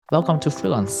Welcome to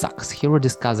Freelance Sucks. Here we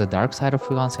discuss the dark side of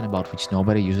freelancing about which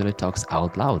nobody usually talks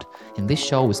out loud. In this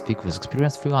show, we speak with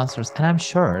experienced freelancers, and I'm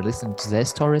sure listening to their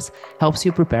stories helps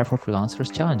you prepare for freelancers'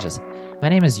 challenges. My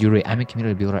name is Yuri, I'm a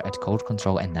community builder at Code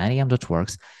Control and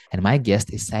 9am.works, and my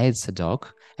guest is Said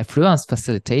Saddouk, a freelance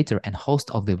facilitator and host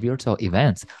of the virtual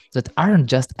events that aren't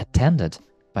just attended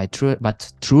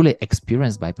but truly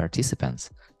experienced by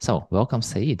participants. So, welcome,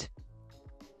 Said.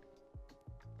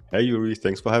 Hey Yuri,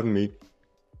 thanks for having me.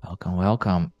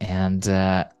 Welcome. And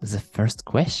the first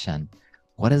question,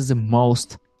 what is the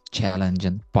most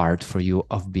challenging part for you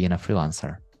of being a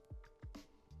freelancer?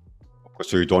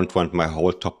 So you don't want my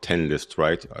whole top 10 list,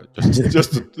 right?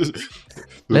 Just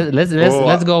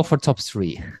let's go for top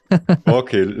 3.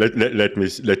 Okay,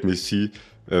 let me see.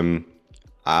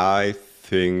 I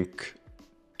think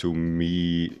to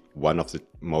me one of the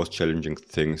most challenging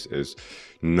things is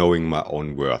knowing my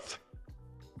own worth.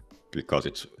 Because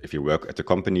if you work at a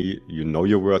company, you know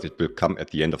your worth. It will come at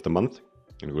the end of the month.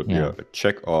 It will be a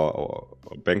check or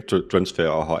a bank transfer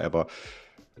or however.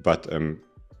 But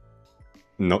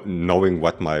knowing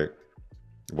what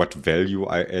value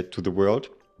I add to the world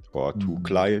or to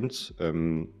clients,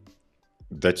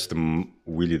 that's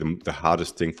really the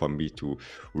hardest thing for me to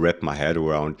wrap my head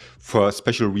around for a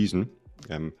special reason.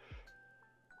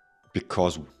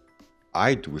 Because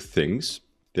I do things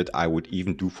that I would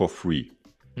even do for free.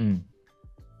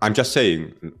 I'm just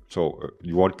saying, so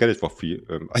you won't get it for free.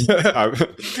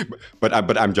 But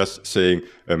I'm just saying,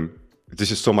 this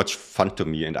is so much fun to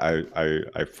me, and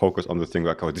I focus on the thing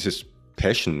like, oh, this is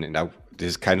passion, and this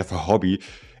is kind of a hobby,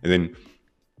 and then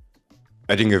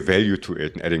adding a value to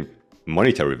it and adding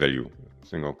monetary value.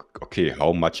 Saying, okay,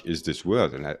 how much is this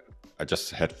worth? And I just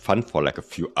had fun for like a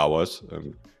few hours.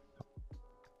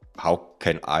 How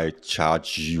can I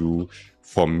charge you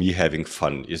for me having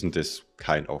fun? Isn't this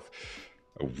kind of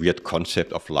a weird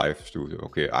concept of life?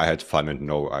 Okay, I had fun and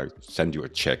no, I send you a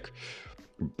check.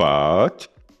 But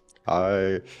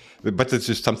this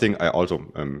is something I also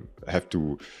have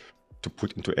to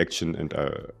put into action, and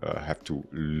have to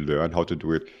learn how to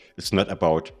do it. It's not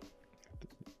about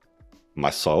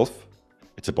myself.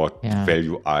 It's about the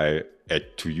value I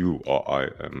add to you, or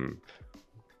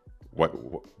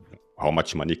how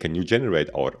much money can you generate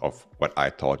out of what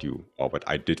I taught you, or what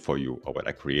I did for you, or what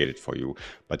I created for you.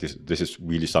 But this is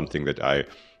really something that I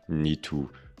need to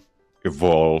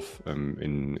evolve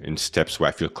in steps where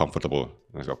I feel comfortable.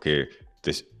 Like, okay,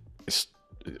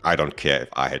 I don't care if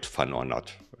I had fun or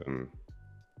not.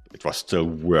 It was still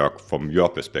work from your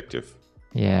perspective.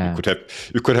 Yeah.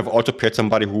 You could have also paid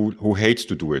somebody who hates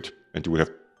to do it, and you would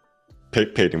have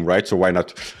paid him, right? So why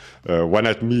not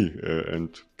me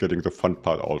and getting the fun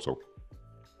part also?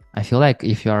 I feel like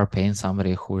if you are paying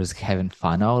somebody who is having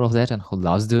fun out of that and who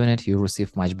loves doing it, you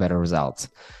receive much better results.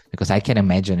 Because I can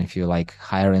imagine if you like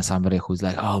hiring somebody who's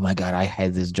like, oh my God, I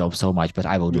hate this job so much, but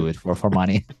I will do it for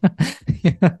money.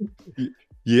 But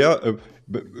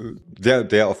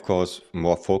they're of course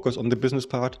more focused on the business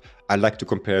part. I like to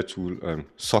compare to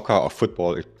soccer or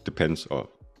football. It depends. Or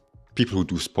people who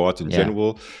do sports in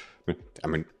general. I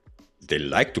mean, they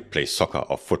like to play soccer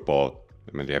or football.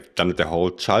 I mean, they have done it their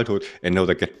whole childhood, and now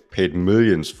they get paid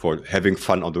millions for having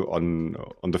fun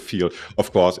on the field.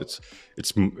 Of course,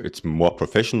 it's more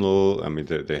professional. I mean,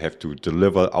 they have to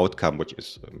deliver outcome, which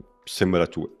is similar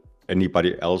to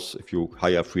anybody else. If you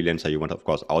hire a freelancer, you want, of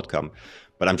course, outcome.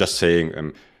 But I'm just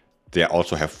saying, they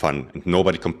also have fun, and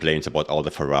nobody complains about all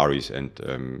the Ferraris and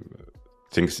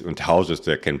things and houses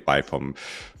they can buy from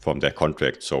their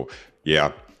contract. So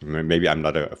yeah, maybe I'm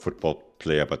not a football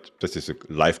player, but this is a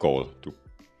life goal to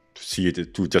see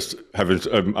it, to just have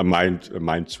a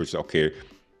mind switch. Okay,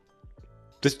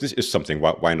 this is something.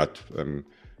 Why not?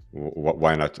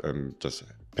 Why not just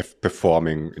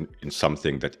performing in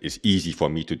something that is easy for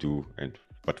me to do, and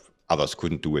but others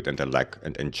couldn't do it, and I like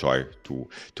and enjoy to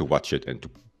watch it and to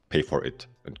pay for it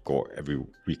and go every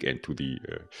weekend to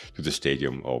the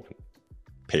stadium or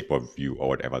pay-per-view or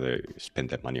whatever they spend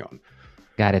their money on.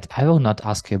 Got it. I will not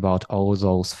ask you about all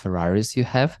those Ferraris you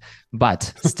have,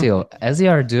 but still, as you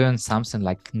are doing something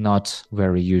like not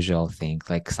very usual thing,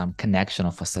 like some connection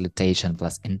of facilitation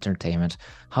plus entertainment,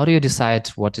 how do you decide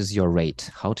what is your rate?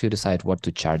 How do you decide what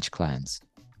to charge clients?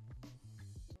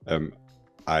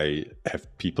 I have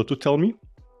people to tell me.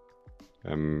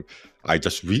 I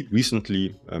just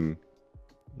recently,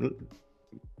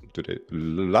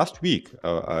 last week,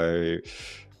 I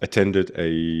attended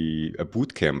a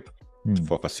boot camp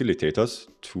for facilitators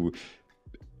to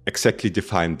exactly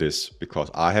define this,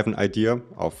 because I have an idea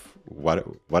of what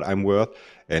I'm worth,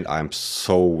 and I'm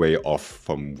so way off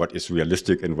from what is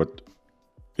realistic and what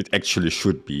it actually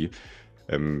should be.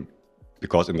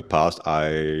 because in the past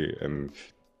I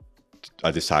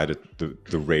decided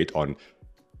the rate on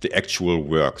the actual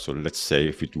work. So let's say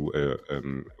if we do a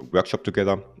workshop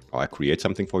together, or I create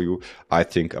something for you, I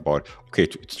think about, okay,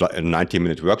 it's like a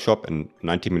 90-minute workshop and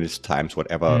 90 minutes times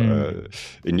whatever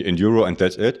in euro, and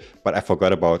that's it. But I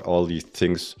forgot about all these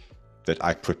things that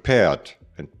I prepared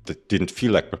and that didn't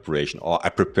feel like preparation, or I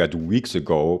prepared weeks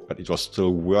ago, but it was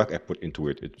still work I put into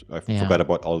it. I forgot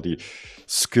about all the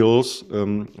skills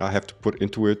I have to put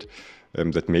into it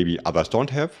that maybe others don't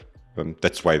have.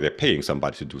 That's why they're paying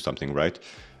somebody to do something, right?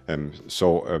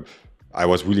 So I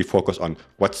was really focused on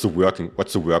what's the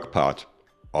work part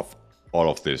of all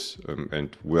of this,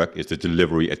 and work is the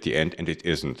delivery at the end, and it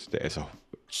isn't. There is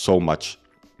so much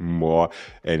more,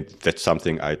 and that's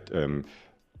something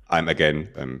I'm again,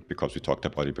 because we talked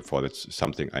about it before, that's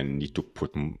something I need to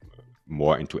put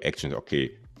more into action.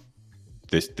 Okay,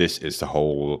 this is the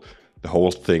whole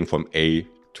thing from A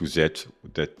to Z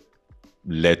that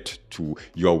led to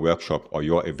your workshop or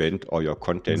your event or your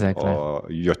content or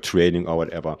your training or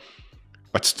whatever,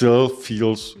 but still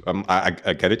feels I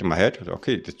get it in my head.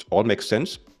 Okay, it all makes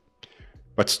sense,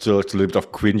 but still it's a little bit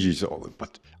of cringy. So,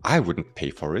 but I wouldn't pay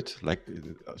for it. Like,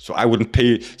 so I wouldn't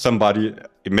pay somebody,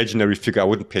 imaginary figure, I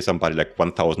wouldn't pay somebody like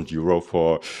 1,000 euro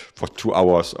for 2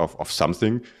 hours of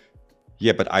something.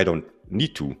 Yeah, but I don't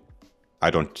need to.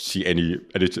 I don't see any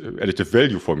additive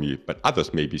value for me, but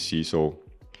others maybe see. So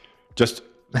just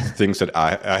things that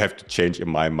I have to change in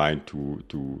my mind to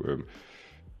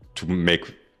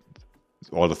make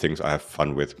all the things I have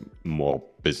fun with more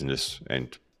business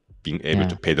and being able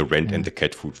to pay the rent and the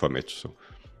cat food from it. So,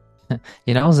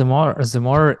 you know,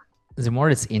 the more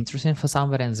it's interesting for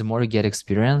somebody and the more you get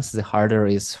experience, the harder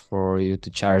it is for you to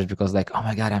charge, because like, oh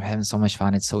my God, I'm having so much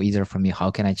fun. It's so easier for me. How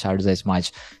can I charge this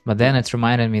much? But then it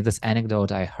reminded me this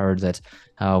anecdote I heard that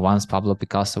once Pablo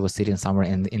Picasso was sitting somewhere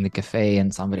in the cafe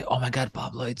and somebody, oh my God,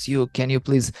 Pablo, it's you. Can you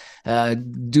please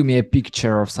do me a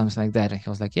picture or something like that? And he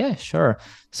was like, yeah, sure.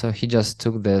 So he just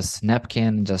took this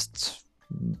napkin, just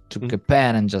took a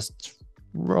pen and just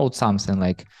wrote something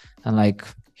like, and like,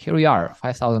 here we are,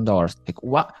 $5,000. Like,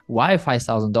 what? Why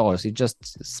 $5,000? You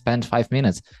just spent 5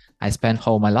 minutes. I spent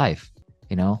whole my life,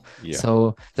 you know? Yeah.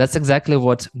 So that's exactly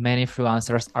what many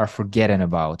freelancers are forgetting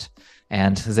about.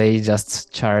 And they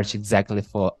just charge exactly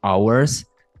for hours,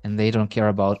 and they don't care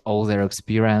about all their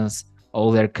experience,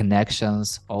 all their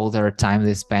connections, all their time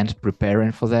they spent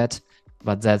preparing for that.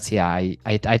 But that's, I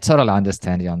totally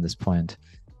understand you on this point.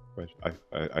 Right.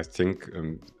 I think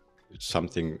it's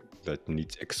something that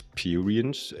needs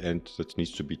experience and that needs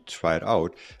to be tried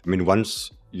out. I mean, once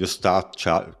you start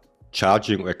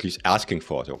charging, or at least asking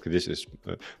for it, okay, this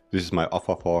is my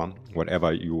offer for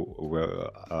whatever you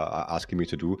were asking me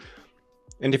to do.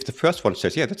 And if the first one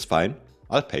says, yeah, that's fine,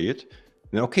 I'll pay it,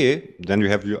 then okay, then you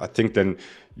have I think then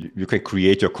you can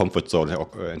create your comfort zone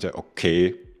and say,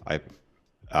 okay, I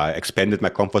expanded my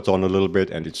comfort zone a little bit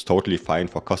and it's totally fine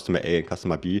for customer A and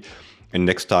customer B. And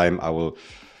next time I will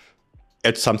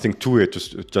add something to it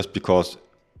just because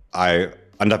I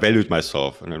undervalued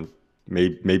myself, and then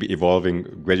maybe evolving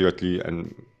gradually,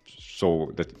 and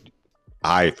so that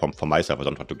for myself, I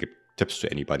don't want to give tips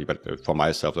to anybody, but for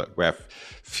myself, where I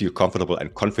feel comfortable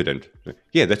and confident.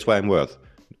 Yeah, that's why I'm worth.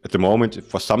 At the moment,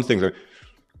 for something that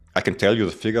I can tell you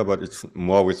the figure, but it's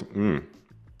more with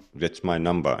that's my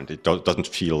number, and it doesn't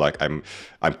feel like I'm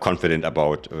confident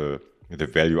about the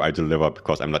value I deliver,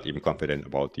 because I'm not even confident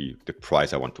about the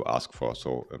price I want to ask for.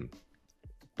 So,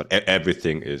 but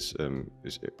everything is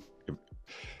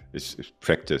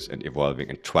practice and evolving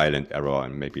and trial and error,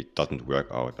 and maybe it doesn't work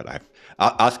out. But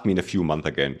ask me in a few months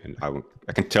again, and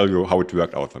I can tell you how it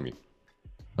worked out for me.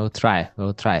 We'll try.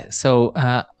 So,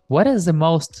 what is the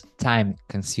most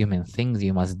time-consuming things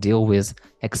you must deal with,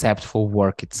 except for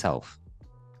work itself?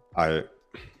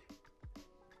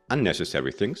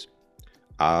 Unnecessary things.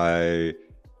 I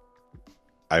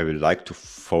would like to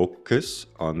focus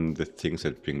on the things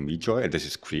that bring me joy, and this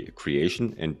is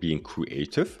creation and being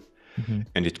creative. Mm-hmm.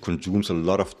 And it consumes a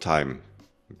lot of time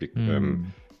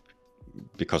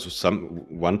because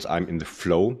once I'm in the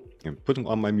flow and putting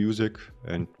on my music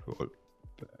and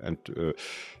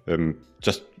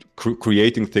just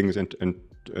creating things and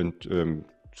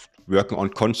working on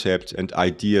concepts and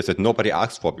ideas that nobody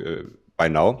asked for by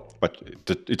now, but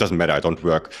it doesn't matter. I don't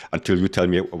work until you tell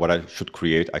me what I should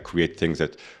create. I create things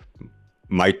that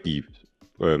might be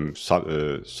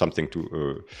something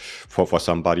for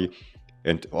somebody,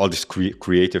 and all these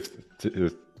creative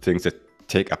things that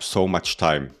take up so much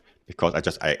time,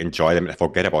 because I enjoy them and I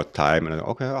forget about time, and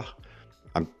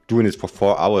I'm doing this for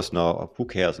 4 hours now. Who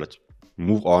cares? Let's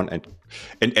move on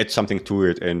and add something to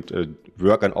it and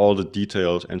work on all the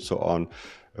details and so on.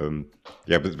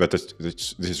 But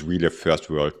this is really a first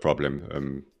world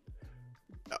problem.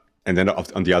 And then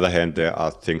on the other hand, there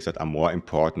are things that are more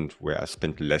important where I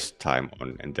spend less time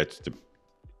on, and that's the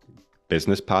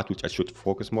business part, which I should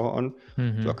focus more on.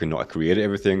 So, okay, no, I created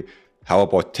everything. How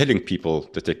about telling people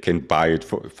that they can buy it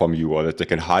from you, or that they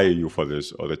can hire you for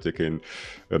this, or that they can,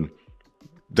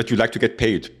 that you like to get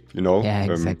paid, you know? Yeah,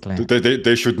 exactly.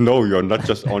 They should know you're not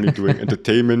just only doing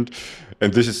entertainment,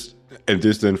 and this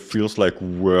then feels like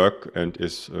work and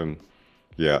is,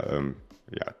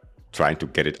 trying to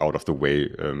get it out of the way,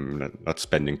 not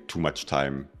spending too much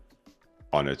time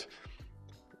on it.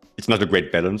 It's not a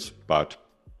great balance, but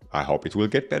I hope it will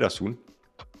get better soon.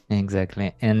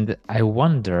 Exactly. And I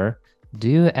wonder, do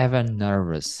you ever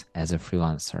nervous as a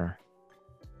freelancer?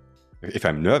 If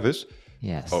I'm nervous,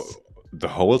 Yes. the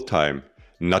whole time,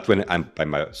 not when I'm by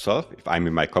myself. If I'm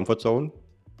in my comfort zone,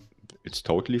 it's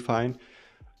totally fine.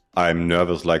 I'm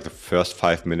nervous like the first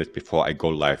 5 minutes before I go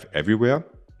live everywhere.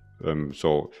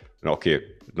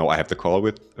 Now I have the call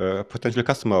with a potential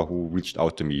customer who reached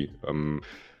out to me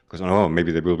because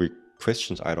maybe there will be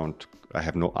questions I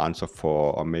have no answer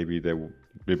for, or maybe there will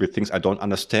be things I don't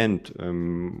understand,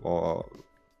 or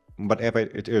whatever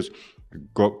it is.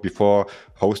 Before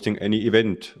hosting any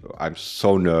event, I'm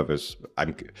so nervous.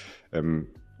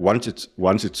 Once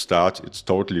it starts, it's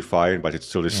totally fine, but it's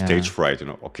still a stage fright.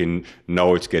 Okay,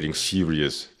 now it's getting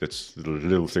serious. That's the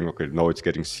little thing. Okay, now it's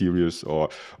getting serious, or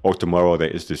tomorrow there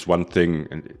is this one thing.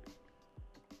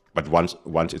 But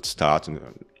once it starts, and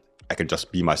I can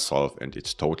just be myself, and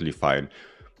it's totally fine.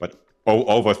 But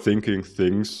overthinking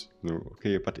things.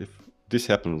 Okay, but if this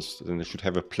happens, then I should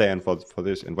have a plan for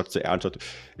this. And what's the answer?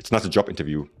 It's not a job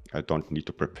interview. I don't need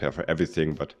to prepare for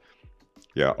everything. But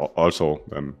yeah, also.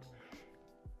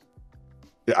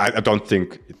 I don't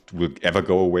think it will ever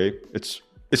go away. It's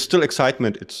still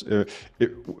excitement. It's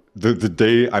the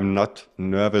day I'm not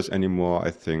nervous anymore.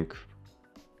 I think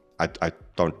I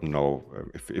don't know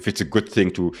if it's a good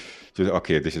thing to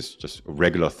okay, this is just a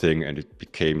regular thing, and it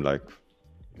became like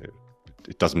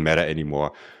it doesn't matter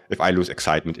anymore. If I lose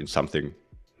excitement in something,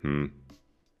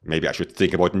 maybe I should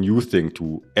think about a new thing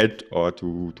to add or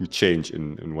to change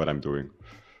in what I'm doing.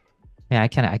 Yeah, I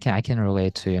can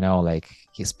relate to, like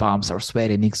his palms are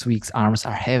sweaty, next week's arms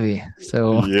are heavy.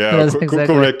 So yeah, that's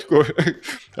exactly correct.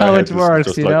 how it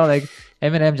works, like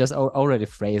Eminem just already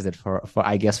phrased it for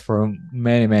I guess for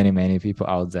many people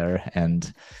out there,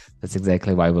 and that's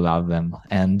exactly why we love them.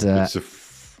 And it's a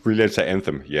freelancer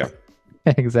anthem, yeah.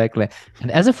 Exactly. And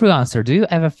as a freelancer, do you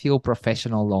ever feel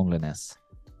professional loneliness?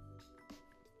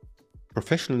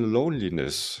 Professional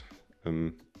loneliness.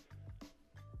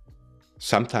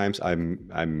 Sometimes I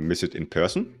miss it in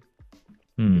person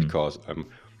because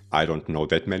I don't know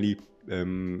that many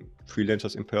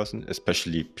freelancers in person,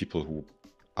 especially people who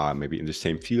are maybe in the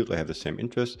same field or have the same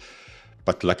interest.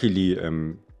 But luckily,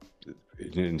 in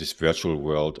this virtual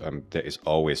world, there is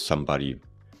always somebody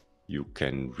you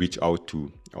can reach out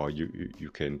to, or you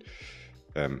can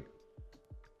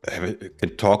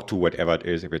talk to, whatever it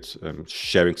is, if it's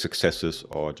sharing successes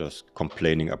or just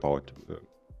complaining about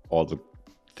all the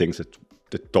things that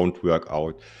don't work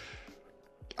out.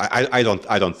 I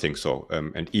don't think so.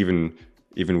 And even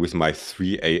with my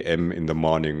 3 a.m. in the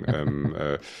morning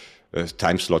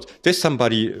time slot, there's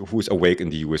somebody who's awake in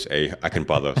the USA I can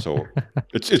bother. So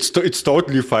it's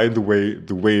totally fine the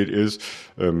way it is,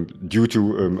 due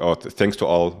to or thanks to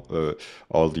all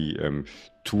the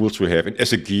tools we have. And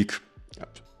as a geek,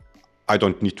 I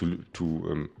don't need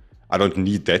I don't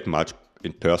need that much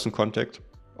in-person contact.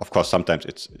 Of course, sometimes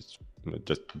it's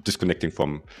just disconnecting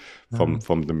from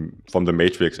the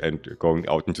matrix and going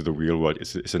out into the real world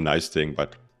is a nice thing.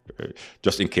 But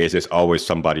just in case, there's always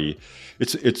somebody.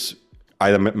 It's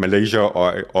either Malaysia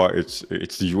or it's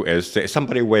the US. There's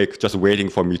somebody awake just waiting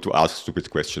for me to ask stupid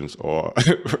questions, or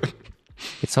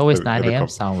it's always 9 a.m.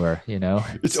 somewhere,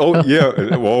 It's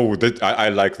yeah. Whoa, I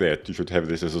like that. You should have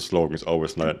this as a slogan. It's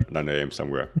always 9 a.m.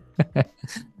 somewhere.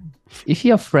 If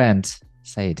your friend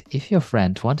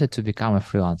wanted to become a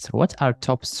freelancer, what are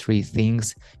top 3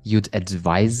 things you'd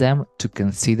advise them to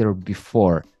consider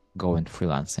before going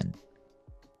freelancing?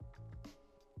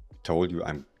 Told you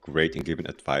I'm great in giving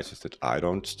advices that I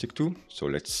don't stick to. So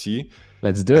let's see.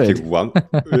 Let's do it. I think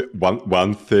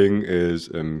one thing is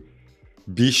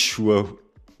be sure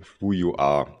who you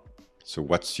are. So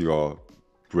what's your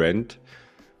brand?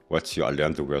 I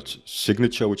learned the word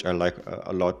signature, which I like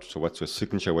a lot. So what's your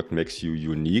signature? What makes you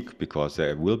unique? Because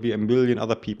there will be a million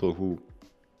other people who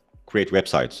create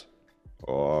websites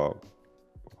or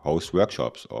host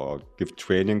workshops or give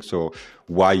training. So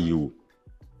why you?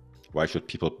 Why should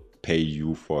people pay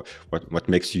you for what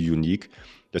makes you unique?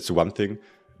 That's the one thing.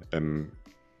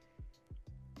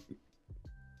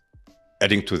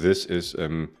 Adding to this is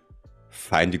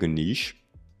finding a niche.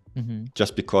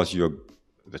 Just because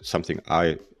that's something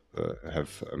I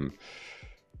have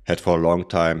had for a long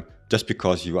time. Just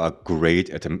because you are great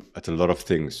at a lot of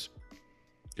things,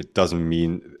 it doesn't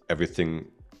mean everything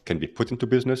can be put into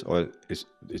business, or it's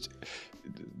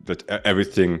that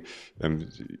everything,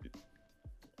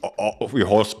 your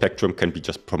whole spectrum can be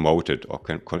just promoted or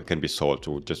can be sold.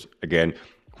 So just again,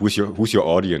 who's your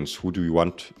audience? Who do you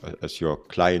want as your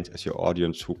client, as your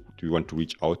audience? Who do you want to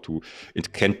reach out to?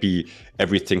 It can't be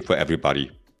everything for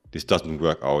everybody. This doesn't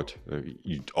work out.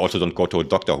 You also don't go to a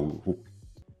doctor who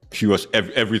cures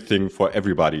everything for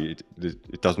everybody.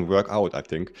 It doesn't work out, I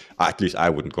think. At least I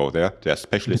wouldn't go there. There are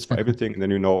specialists for everything. And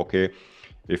then okay,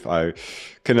 if I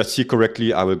cannot see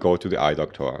correctly, I will go to the eye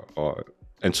doctor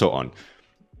and so on.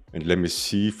 And let me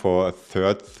see for a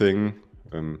third thing.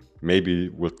 Maybe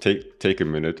we'll take a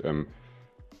minute.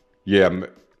 You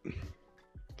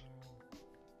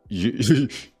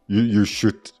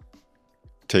should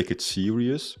take it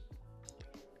serious.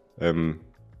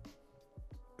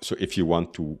 So if you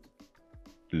want to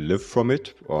live from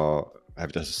it or have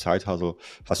it as a side hustle,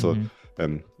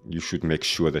 you should make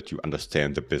sure that you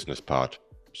understand the business part.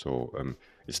 So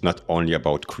it's not only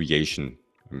about creation.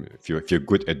 If you're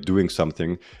good at doing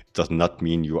something, it does not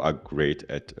mean you are great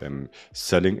at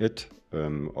selling it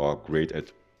or great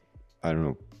at,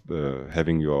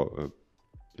 having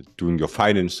doing your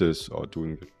finances or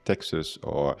doing the taxes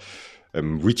or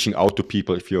reaching out to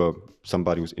people. If you're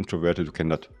somebody who's introverted who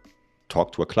cannot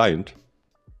talk to a client,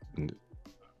 and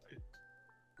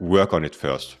work on it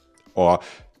first, or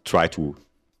try to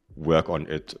work on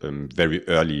it very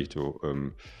early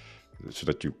so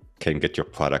that you can get your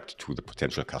product to the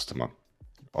potential customer.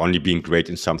 Only being great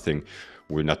in something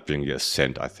will not bring you a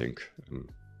cent, I think.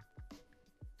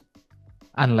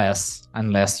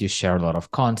 Unless you share a lot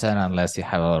of content, unless you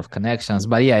have a lot of connections.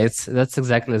 But yeah, that's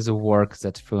exactly the work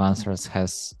that freelancers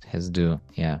has do.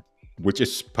 Yeah. Which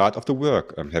is part of the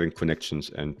work, having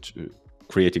connections and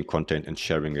creating content and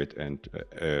sharing it and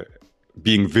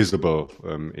being visible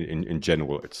in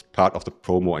general. It's part of the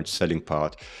promo and selling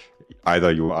part.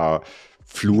 Either you are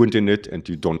fluent in it and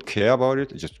you don't care about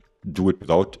it, you just do it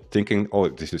without thinking, oh,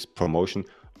 this is promotion,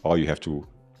 or you have to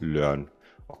learn,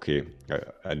 okay,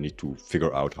 I need to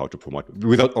figure out how to promote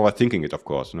without overthinking it, of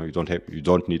course. You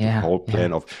don't need a whole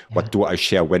plan of what do I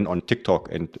share when on TikTok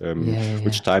and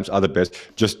which times are the best.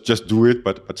 Just do it,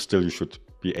 but still you should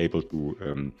be able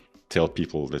to tell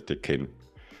people that they can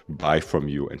buy from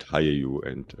you and hire you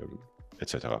and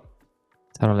etc.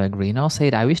 Totally agree. Now,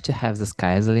 Said, I wish to have the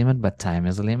sky as a limit, but time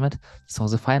is a limit. So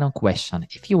the final question,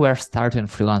 if you were starting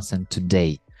freelancing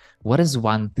today, what is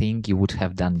one thing you would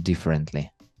have done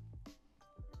differently?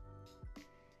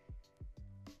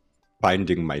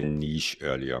 Finding my niche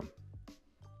earlier.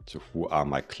 So who are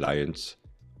my clients,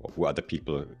 or who are the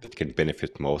people that can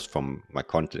benefit most from my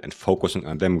content, and focusing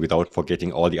on them without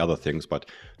forgetting all the other things, but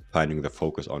finding the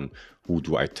focus on who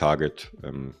do I target,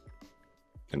 and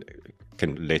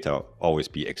can later always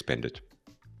be expanded.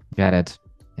 Got it.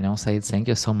 Said, thank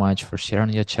you so much for sharing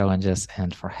your challenges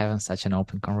and for having such an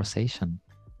open conversation.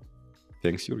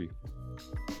 Thanks, Yuri.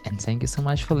 And thank you so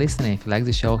much for listening. If you like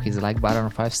the show, hit the like button or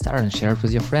 5-star and share it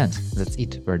with your friends. That's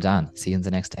it. We're done. See you in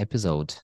the next episode.